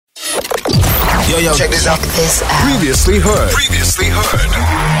Yo, check this out. Previously heard.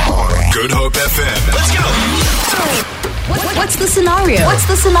 Good Hope FM. Let's go. What's the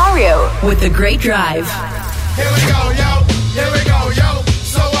scenario? With The Great Drive. Here we go, yo.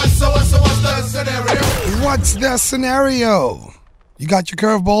 So what's the scenario? What's the scenario? You got your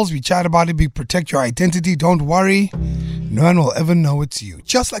curveballs. We chat about it. We protect your identity. Don't worry. No one will ever know it's you.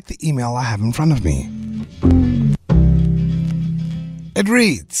 Just like the email I have in front of me. It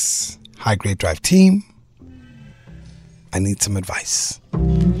reads, Hi, Great Drive team. I need some advice.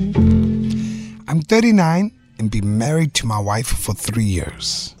 I'm 39 and been married to my wife for 3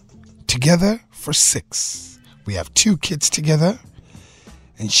 years. Together for 6. We have 2 kids together,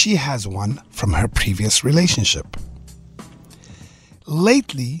 and she has one from her previous relationship.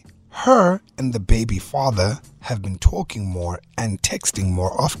 Lately, her and the baby father have been talking more and texting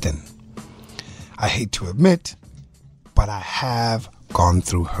more often. I hate to admit, but I have gone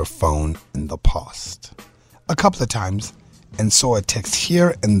through her phone in the past a couple of times and saw a text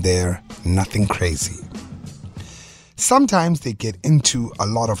here and there, nothing crazy. Sometimes they get into a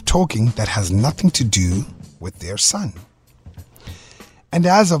lot of talking that has nothing to do with their son. And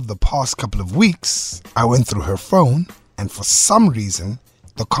as of the past couple of weeks, I went through her phone, and for some reason,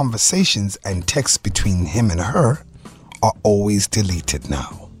 the conversations and texts between him and her are always deleted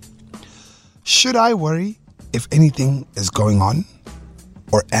now. Should I worry if anything is going on,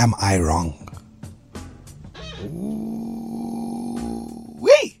 or am I wrong?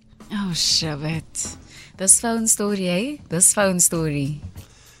 Ooh-wee. Oh, shove it. This phone story, eh? This phone story.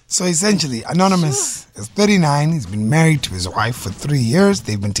 So essentially, Anonymous is 39. He's been married to his wife for 3 years.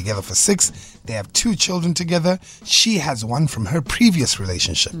 They've been together for 6. They have 2 children together. She has one from her previous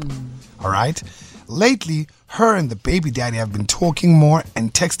relationship. All right? Lately, her and the baby daddy have been talking more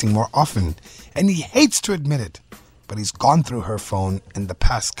and texting more often. And he hates to admit it, but he's gone through her phone in the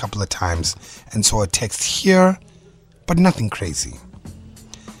past couple of times and saw a text here, but nothing crazy.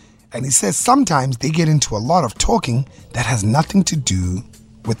 And he says sometimes they get into a lot of talking that has nothing to do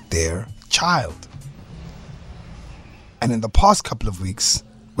with their child. And in the past couple of weeks,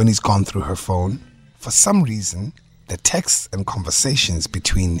 when he's gone through her phone, for some reason, the texts and conversations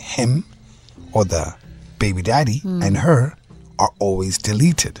between him or the baby daddy and her are always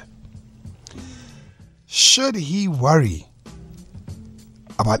deleted. Should he worry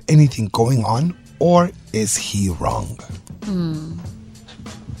about anything going on, or is he wrong?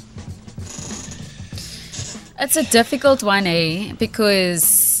 It's a difficult one, eh?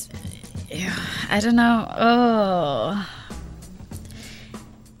 Because, I don't know. Oh.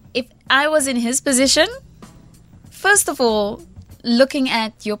 If I was in his position, first of all, looking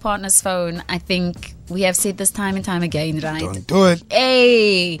at your partner's phone, I think we have said this time and time again, right? Don't do it.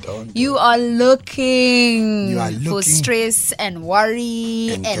 Hey, Don't do you it. are looking You are for looking- stress and worry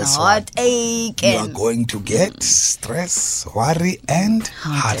And and guess what? heartache. You are And going to get stress, worry, and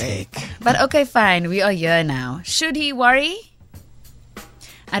heartache. But okay, fine. We are here now. Should he worry?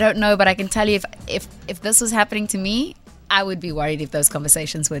 I don't know, but I can tell you if this was happening to me, I would be worried if those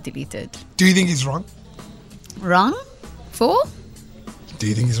conversations were deleted. Do you think he's wrong? Wrong? For? Do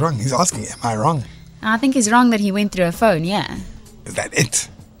you think he's wrong? He's asking, am I wrong? I think he's wrong that he went through a phone, yeah. Is that it?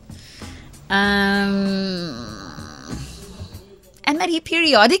 And that he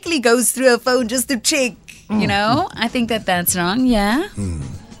periodically goes through a phone just to check, you know? I think that's wrong, yeah.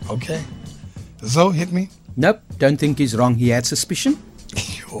 Okay. So, hit me. Nope, don't think he's wrong. He had suspicion,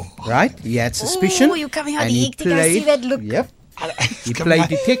 right? He had suspicion. Ooh, you're coming out and the he hectic. I see that look. Yep. He Coming played out-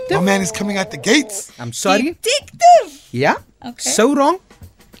 detective. My man is coming out the gates. I'm sorry. Detective! Yeah. Okay. So wrong.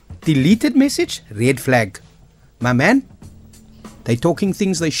 Deleted message, red flag. My man, they talking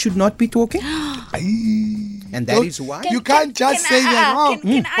things they should not be talking. And that is why. You can't just say that wrong.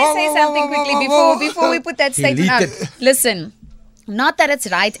 Can I say something quickly before we put that statement out? Deleted. Listen, not that it's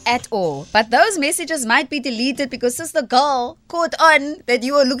right at all, but those messages might be deleted because sister girl caught on that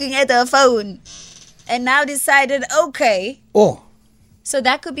you were looking at her phone and now decided, okay. Oh, So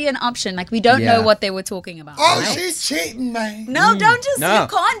that could be an option. Like, we don't know Yeah. what they were talking about. Oh, right? she's cheating, man. No, don't just, No. you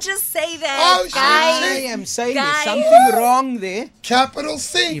can't just say that, Oh, shit. guys. I am saying Guys. there's something wrong there. Capital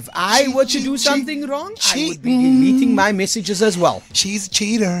C. If I were to do something wrong, I would be deleting my messages as well. She's a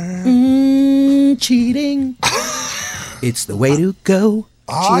cheater. Cheating. It's the way to go.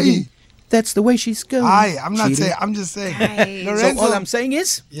 Cheating. That's the way she's going. I'm not Cheating. saying, I'm just saying. Aye. So Lorenzo, all I'm saying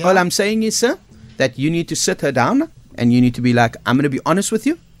is, Yeah. sir, that you need to sit her down and you need to be like, I'm going to be honest with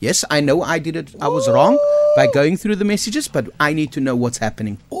you. Yes, I know I did it. I was wrong by going through the messages, but I need to know what's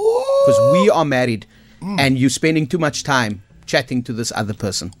happening. Because we are married and you're spending too much time chatting to this other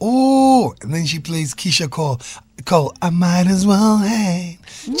person. oh, and then she plays Keisha Cole. Cole, I might as well hang.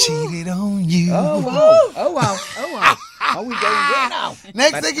 Cheated on you. Oh wow! Oh wow! Oh wow! Are we going there now?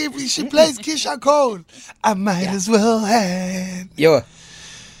 Next thing, if she plays Keisha Cole, I might as well hang. Yo,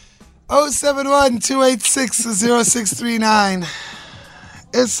 071-286-0639.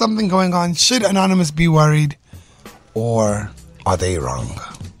 Is something going on? Should Anonymous be worried? Or are they wrong?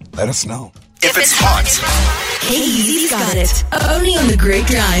 Let us know. If it's hot, KZ's got it. Only on the Great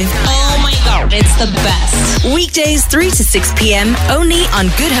Drive. Oh my God, it's the best. Weekdays 3 to 6 p.m. Only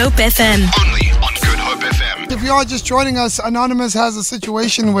on Good Hope FM. only on Good Hope FM. If you are just joining us, Anonymous has a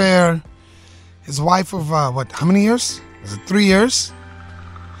situation where his wife of, how many years? Was it 3 years?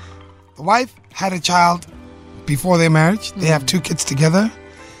 The wife had a child before their marriage. They have 2 kids together.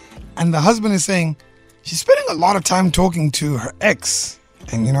 And the husband is saying she's spending a lot of time talking to her ex.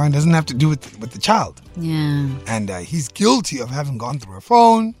 And, it doesn't have to do with the child. Yeah. And he's guilty of having gone through her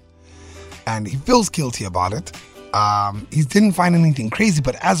phone. And he feels guilty about it. He didn't find anything crazy.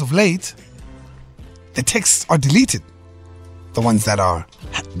 But as of late, the texts are deleted. The ones that are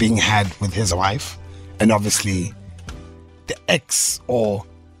being had with his wife. And obviously, the ex or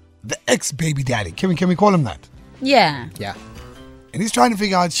the ex-baby daddy. Can we call him that? Yeah. yeah. And he's trying to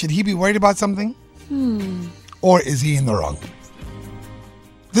figure out, should he be worried about something? Or is he in the wrong?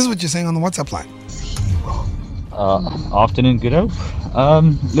 This is what you're saying on the WhatsApp line. Afternoon, Good Hope.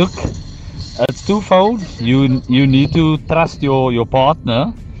 Look, it's twofold. You need to trust your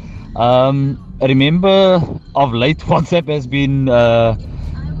partner. Remember, of late, WhatsApp has been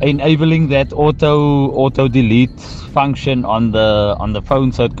enabling that auto delete function on the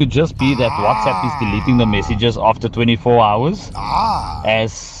phone. So it could just be that WhatsApp is deleting the messages after 24 hours.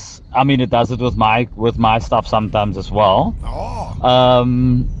 It does it with my stuff sometimes as well.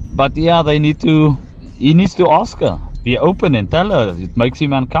 But yeah, he needs to ask her, be open and tell her. It makes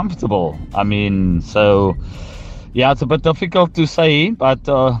him uncomfortable. So yeah, it's a bit difficult to say, but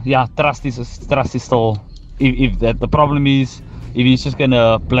trust is still. If the problem is, if he's just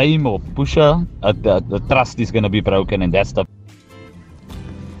gonna blame or push her, the trust is gonna be broken, and that's the.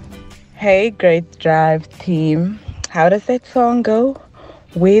 Hey, Great Drive team. How does that song go?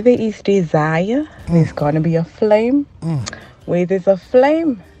 Where there is desire, there's gonna be a flame. Where there's a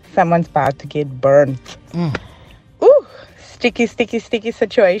flame, someone's about to get burned. Ooh, sticky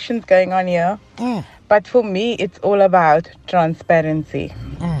situations going on here. But for me, it's all about transparency.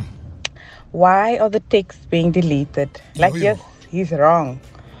 Why are the texts being deleted? Yes, he's wrong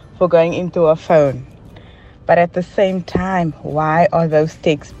for going into a phone. But at the same time, why are those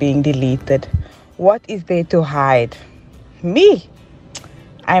texts being deleted? What is there to hide? Me,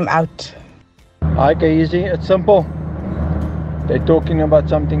 I'm out. Hi, Easy. It's simple. They're talking about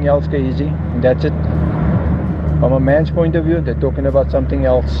something else, Easy, and that's it. From a man's point of view, they're talking about something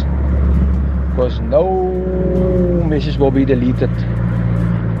else. Because no message will be deleted.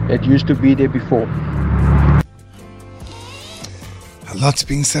 It used to be there before. A lot's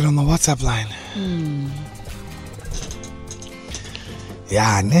being said on the WhatsApp line.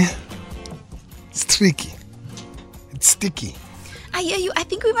 Yeah, ne? It's tricky. It's sticky. I hear you. I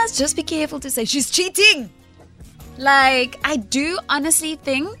think we must just be careful to say she's cheating. Like, I do honestly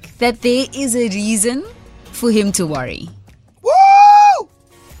think that there is a reason for him to worry. Woo!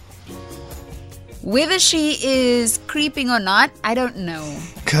 Whether she is creeping or not, I don't know.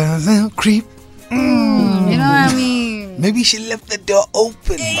 Cause they'll creep. You know what I mean? Maybe she left the door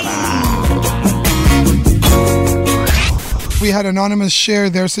open. We had Anonymous share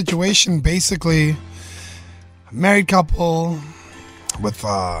their situation. Basically, a married couple with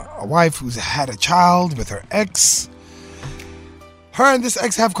a wife who's had a child with her ex. Her and this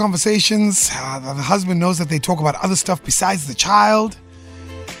ex have conversations. The husband knows that they talk about other stuff besides the child.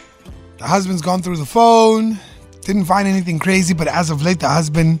 The husband's gone through the phone, didn't find anything crazy, but as of late, the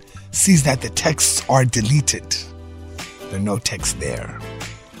husband sees that the texts are deleted. There are no texts there.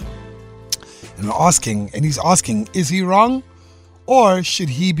 And he's asking, is he wrong? Or should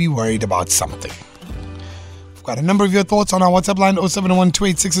he be worried about something? We've got a number of your thoughts on our WhatsApp line,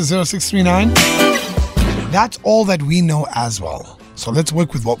 071-286-0639. That's all that we know as well. So let's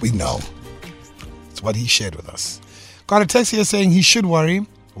work with what we know. It's what he shared with us. Got a text here saying he should worry.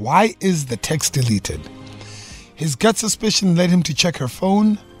 Why is the text deleted? His gut suspicion led him to check her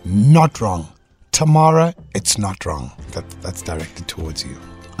phone. Not wrong. Tamara, it's not wrong. That's directed towards you.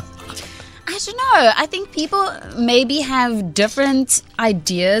 I don't know. I think people maybe have different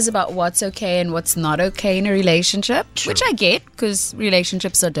ideas about what's okay and what's not okay in a relationship, which I get because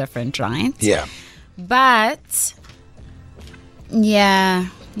relationships are different, right? Yeah. But yeah.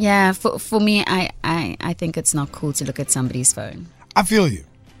 For me, I think it's not cool to look at somebody's phone. I feel you.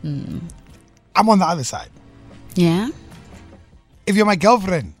 I'm on the other side. Yeah. If you're my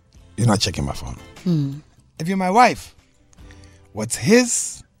girlfriend, you're not checking my phone. If you're my wife, what's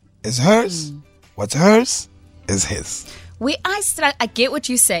his is hers. What's hers is his. Where I get what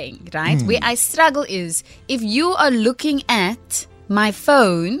you're saying, right? Where I struggle is if you are looking at my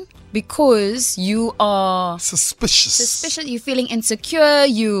phone because you are Suspicious. you're feeling insecure,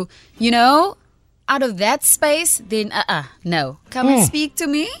 you know, out of that space, then no. Come and speak to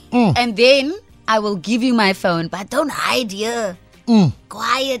me, and then I will give you my phone. But don't hide here.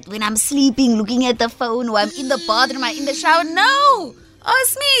 Quiet when I'm sleeping, looking at the phone, while I'm in the bathroom, I'm in the shower. No!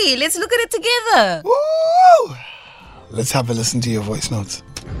 Ask me. Let's look at it together. Woo! Let's have a listen to your voice notes.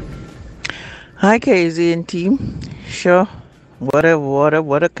 Hi, KZ and team. Sure. What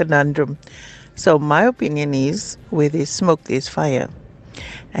a conundrum. So my opinion is, where there's smoke, there's fire.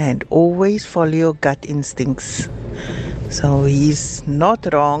 And always follow your gut instincts. So he's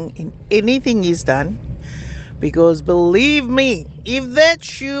not wrong in anything he's done. Because believe me, if that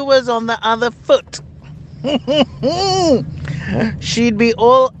shoe was on the other foot, she'd be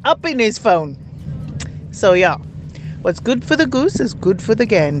all up in his phone. So yeah, what's good for the goose is good for the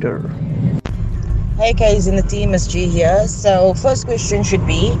gander. Hey guys, in the team, is G here. So first question should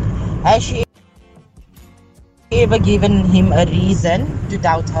be, has she ever given him a reason to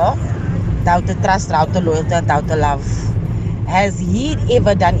doubt her? Doubt the trust, doubt the loyalty, doubt the love. Has he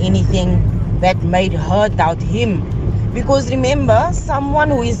ever done anything that made her doubt him? Because remember, someone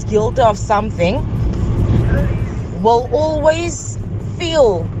who is guilty of something will always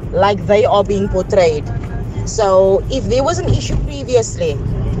feel like they are being portrayed. So if there was an issue previously,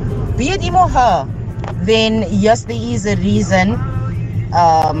 be it him or her, then yes, there is a reason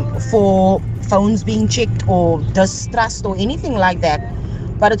for phones being checked or distrust or anything like that.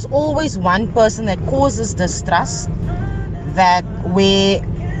 But it's always one person that causes distrust, that where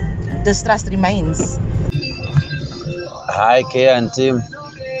distrust remains. Hi, K and team.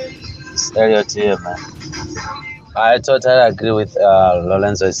 Stereo here, man. I totally agree with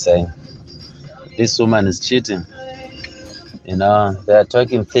Lorenzo is saying. This woman is cheating. You know, they are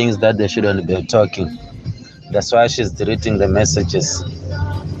talking things that they shouldn't be talking. That's why she's deleting the messages.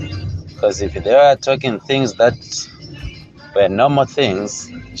 Because if they are talking things that were normal things,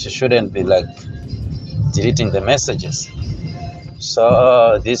 she shouldn't be like deleting the messages.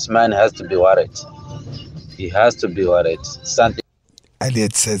 So this man has to be worried. He has to be worried. Something.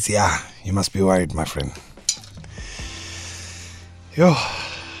 Elliot says, yeah, you must be worried, my friend. Yo,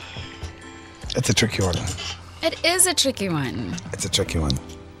 it's a tricky one. It is a tricky one. It's a tricky one.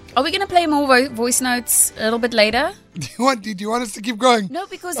 Are we going to play more voice notes a little bit later? Do you want us to keep going? No,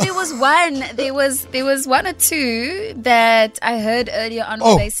 because there was one. There was one or two that I heard earlier on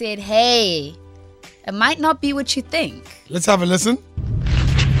where they said, hey, it might not be what you think. Let's have a listen.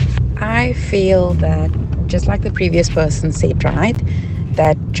 I feel that, just like the previous person said, right,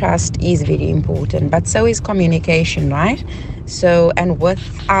 that trust is very important, but so is communication, right? So, and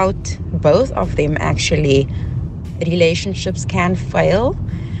without both of them, actually, relationships can fail.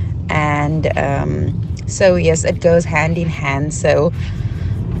 And so, yes, it goes hand in hand. So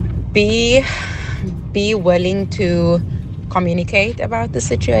be willing to communicate about the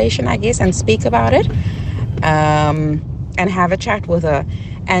situation, I guess, and speak about it, and have a chat with her.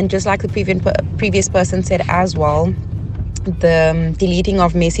 And just like the previous person said as well, the deleting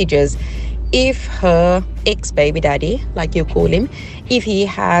of messages, if her ex-baby daddy, like you call him, if he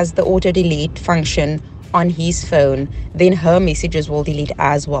has the auto-delete function on his phone, then her messages will delete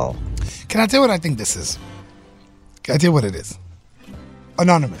as well. Can I tell you what I think this is? Can I tell you what it is?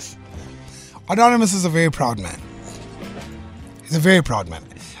 Anonymous. Anonymous is a very proud man. He's a very proud man.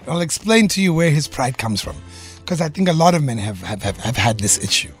 And I'll explain to you where his pride comes from. Because I think a lot of men have had this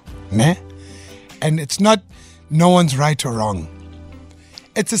issue. Né? And it's not no one's right or wrong.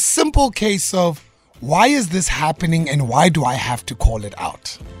 It's a simple case of, why is this happening and why do I have to call it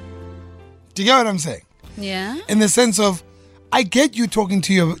out? Do you get what I'm saying? Yeah. In the sense of, I get you talking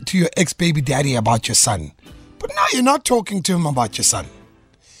to your ex-baby daddy about your son, but now you're not talking to him about your son.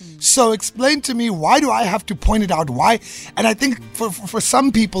 So explain to me, why do I have to point it out? Why? And I think for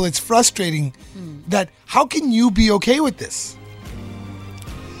some people, it's frustrating that how can you be okay with this?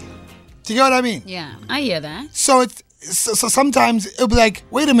 Do you get what I mean? Yeah, I hear that. So sometimes it'll be like,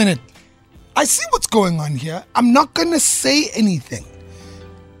 wait a minute, I see what's going on here. I'm not going to say anything,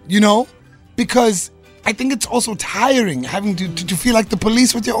 because I think it's also tiring having to feel like the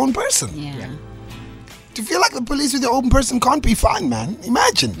police with your own person. Yeah. To feel like the police with your own person can't be fun, man.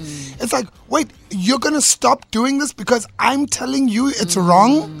 Imagine. It's like, wait, you're going to stop doing this because I'm telling you it's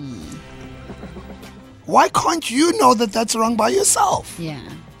wrong? Why can't you know that that's wrong by yourself? Yeah.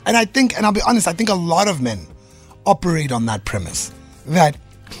 And I think, and I'll be honest, I think a lot of men operate on that premise that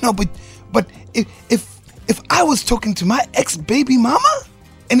no, but if I was talking to my ex-baby mama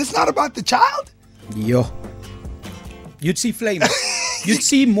and it's not about the child, you'd see flames. You'd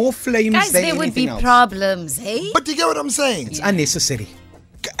see more flames Guys, than there would be anything else. problems, hey? but you get what I'm saying? It's unnecessary.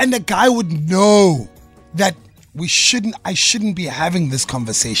 And the guy would know that I shouldn't be having this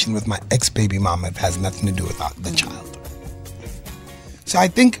conversation with my ex-baby mama. It has nothing to do with the child. So I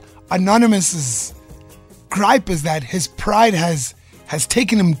think Anonymous's gripe is that his pride has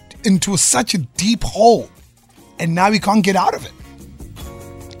taken him into such a deep hole, and now he can't get out of it.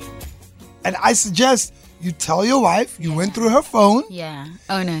 And I suggest you tell your wife you went through her phone. Yeah,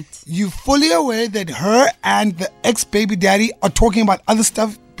 own it. You're fully aware that her and the ex-baby daddy are talking about other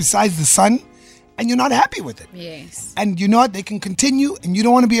stuff besides the son, and you're not happy with it. Yes. And you know what? They can continue, and you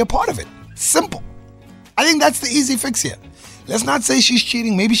don't want to be a part of it. Simple. I think that's the easy fix here. Let's not say she's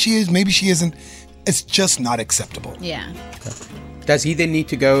cheating. Maybe she is, maybe she isn't. It's just not acceptable. Yeah. Does he then need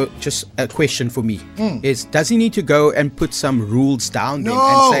to go, just a question for me, does he need to go and put some rules down then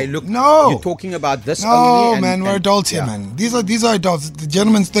and say, look, you're talking about this only? No, and, man, we're adults here, man. These are adults. The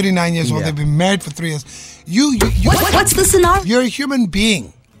gentleman's 39 years old. They've been married for 3 years. You What's the scenario? You're a human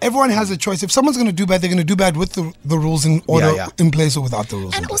being. Everyone has a choice. If someone's going to do bad, they're going to do bad with the rules in order in place or without the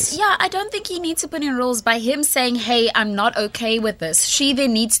rules in place. Also, I don't think he needs to put in rules by him saying, hey, I'm not okay with this. She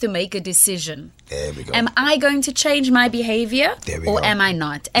then needs to make a decision. There we go. Am I going to change my behavior or am I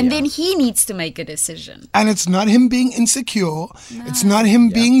not? And then he needs to make a decision. And it's not him being insecure. It's not him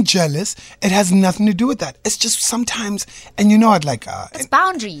being jealous. It has nothing to do with that. It's just sometimes, and you know what, like... it's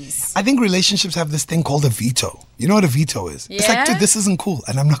boundaries. I think relationships have this thing called a veto. You know what a veto is? It's like, dude, this isn't cool.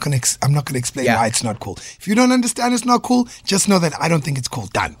 And I'm not going to explain why it's not cool. If you don't understand it's not cool, just know that I don't think it's cool.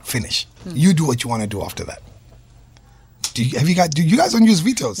 Done. Finish. You do what you want to do after that. Do you guys don't use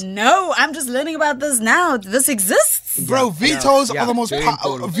vetoes? No, I'm just learning about this now. This exists. Bro, vetoes are the most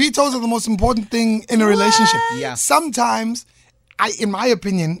vetoes are the most important thing in a relationship. Yeah. Sometimes, in my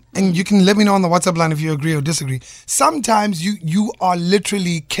opinion, and you can let me know on the WhatsApp line if you agree or disagree, sometimes you are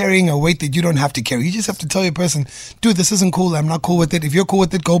literally carrying a weight that you don't have to carry. You just have to tell your person, dude, this isn't cool. I'm not cool with it. If you're cool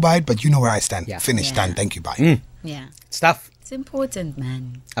with it, go by it, but you know where I stand. Finish, done. Thank you, bye. Yeah. Stuff. It's important,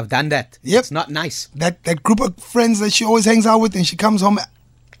 man. I've done that. Yep. It's not nice. That group of friends that she always hangs out with and she comes home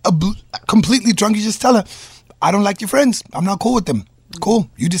completely drunk, you just tell her, I don't like your friends. I'm not cool with them. Cool.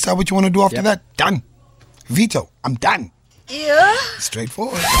 You decide what you want to do after that. Done. Veto. I'm done. Yeah.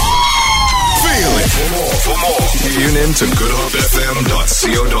 Straightforward. Feel it. For more, tune in to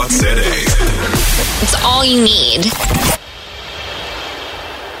goodhopefm.co.za. It's all you need.